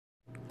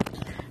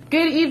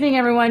Good evening,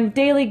 everyone.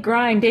 Daily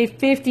Grind, day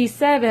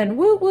 57.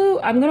 Woo woo.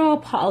 I'm going to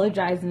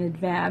apologize in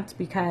advance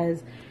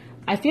because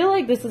I feel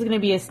like this is going to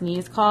be a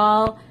sneeze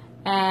call,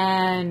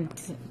 and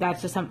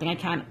that's just something I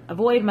can't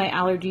avoid. My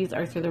allergies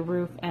are through the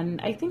roof,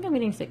 and I think I'm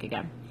getting sick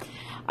again.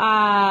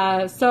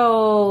 Someone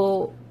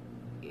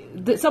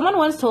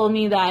once told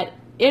me that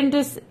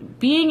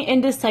being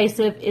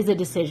indecisive is a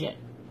decision.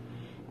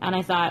 And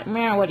I thought,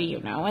 man, what do you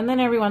know? And then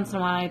every once in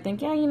a while I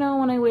think, yeah,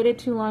 when I waited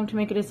too long to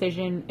make a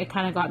decision, it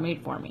kind of got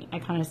made for me. I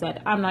kind of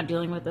said, I'm not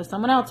dealing with this.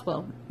 Someone else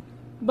will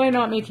by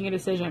not making a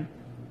decision.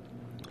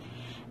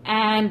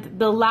 And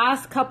the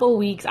last couple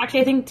weeks, actually,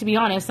 I think, to be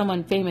honest,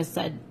 someone famous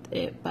said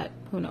it, but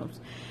who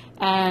knows?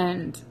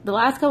 And the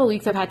last couple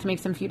weeks I've had to make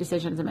some few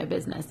decisions in my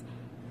business.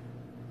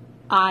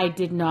 I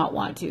did not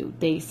want to.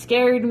 They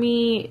scared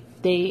me.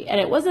 And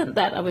it wasn't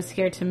that I was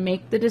scared to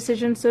make the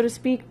decision, so to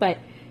speak, but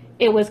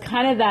it was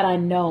kind of that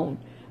unknown.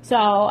 So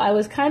I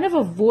was kind of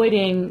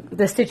avoiding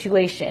the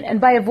situation. And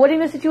by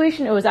avoiding the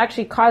situation, it was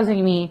actually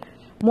causing me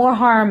more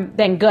harm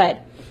than good.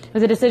 It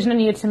was a decision I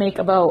needed to make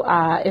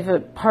about if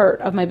a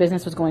part of my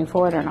business was going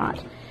forward or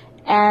not.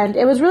 And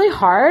it was really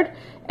hard.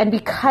 And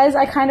because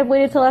I kind of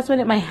waited till last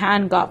minute, my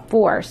hand got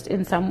forced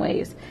in some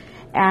ways.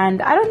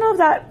 And I don't know if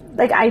that,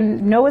 I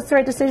know it's the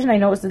right decision. I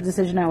know it's the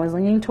decision I was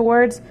leaning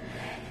towards.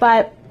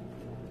 But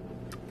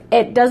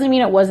it doesn't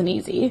mean it wasn't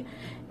easy.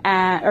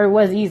 Or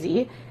was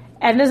easy,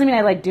 and it doesn't mean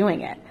I like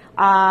doing it.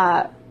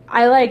 I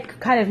like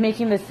kind of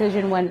making the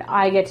decision when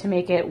I get to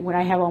make it, when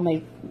I have all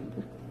my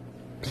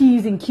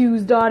P's and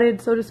Q's dotted,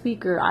 so to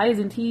speak, or I's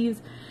and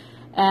T's,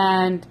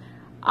 and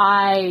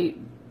I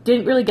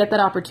didn't really get that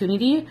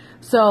opportunity.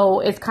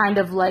 So it's kind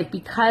of like,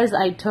 because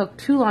I took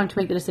too long to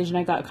make the decision,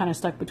 I got kind of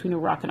stuck between a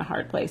rock and a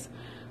hard place.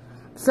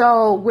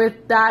 So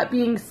with that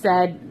being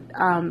said,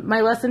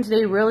 my lesson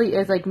today really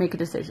is make a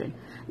decision.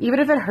 Even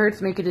if it hurts,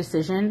 make a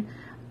decision.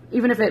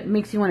 Even if it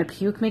makes you want to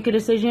puke, make a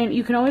decision.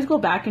 You can always go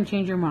back and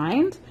change your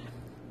mind.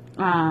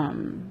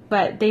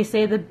 But they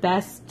say the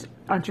best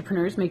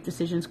entrepreneurs make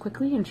decisions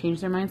quickly and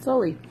change their mind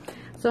slowly.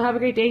 So have a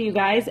great day, you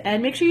guys.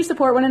 And make sure you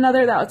support one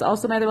another. That was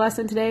also my other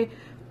lesson today.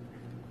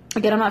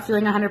 Again, I'm not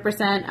feeling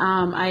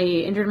 100%. I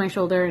injured my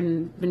shoulder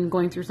and been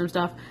going through some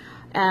stuff.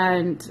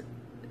 And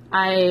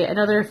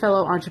another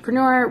fellow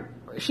entrepreneur,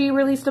 she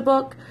released a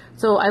book,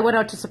 so I went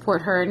out to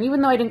support her. And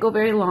even though I didn't go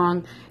very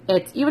long,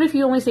 even if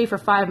you only stay for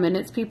 5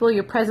 minutes, people,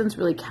 your presence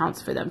really counts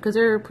for them because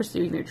they're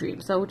pursuing their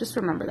dreams. So just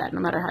remember that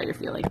no matter how you're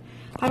feeling.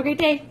 Have a great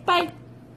day. Bye.